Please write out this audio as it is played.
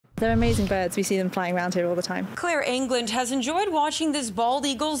They're amazing birds. We see them flying around here all the time. Claire England has enjoyed watching this bald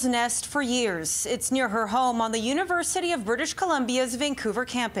eagle's nest for years. It's near her home on the University of British Columbia's Vancouver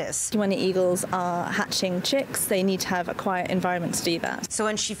campus. When the eagles are hatching chicks, they need to have a quiet environment to do that. So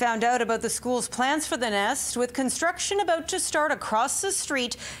when she found out about the school's plans for the nest, with construction about to start across the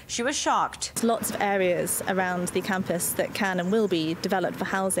street, she was shocked. There's lots of areas around the campus that can and will be developed for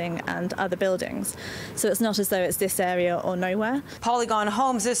housing and other buildings. So it's not as though it's this area or nowhere. Polygon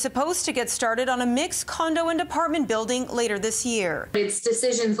Homes is supposed to get started on a mixed condo and apartment building later this year. It's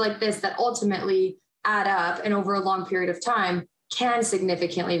decisions like this that ultimately add up and over a long period of time can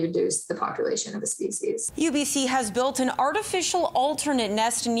significantly reduce the population of a species. UBC has built an artificial alternate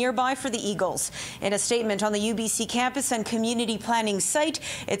nest nearby for the eagles. In a statement on the UBC campus and community planning site,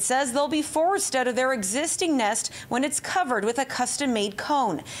 it says they'll be forced out of their existing nest when it's covered with a custom-made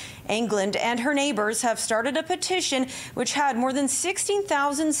cone. England and her neighbors have started a petition which had more than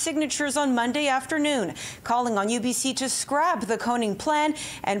 16,000 signatures on Monday afternoon, calling on UBC to scrap the coning plan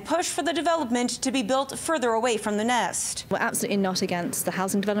and push for the development to be built further away from the nest. We're absolutely not against the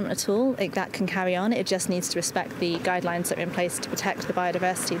housing development at all. That can carry on. It just needs to respect the guidelines that are in place to protect the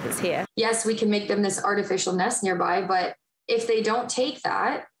biodiversity that's here. Yes, we can make them this artificial nest nearby, but if they don't take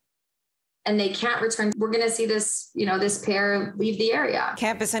that and they can't return, we're going to see this, this pair leave the area.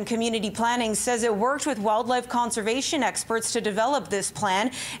 Campus and community planning says it worked with wildlife conservation experts to develop this plan,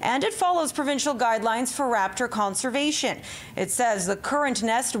 and it follows provincial guidelines for raptor conservation. It says the current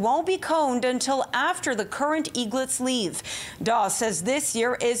nest won't be coned until after the current eaglets leave. Dawes says this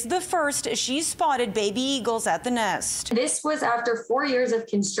year is the first she's spotted baby eagles at the nest. This was after 4 years of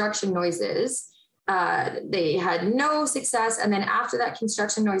construction noises. They had no success, and then after that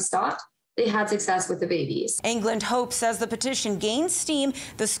construction noise stopped, they had success with the babies. England hopes as the petition gains steam,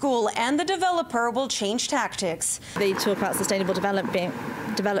 the school and the developer will change tactics. They talk about sustainable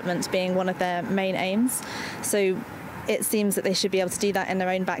development being one of their main aims. So it seems that they should be able to do that in their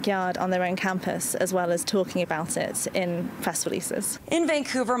own backyard on their own campus, as well as talking about it in press releases. In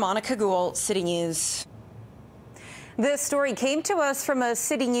Vancouver, Monika Gul, City News. This story came to us from a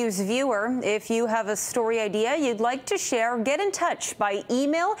City News viewer. If you have a story idea you'd like to share, get in touch by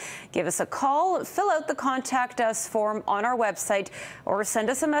email, give us a call, fill out the Contact Us form on our website, or send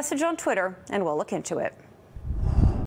us a message on Twitter, and we'll look into it.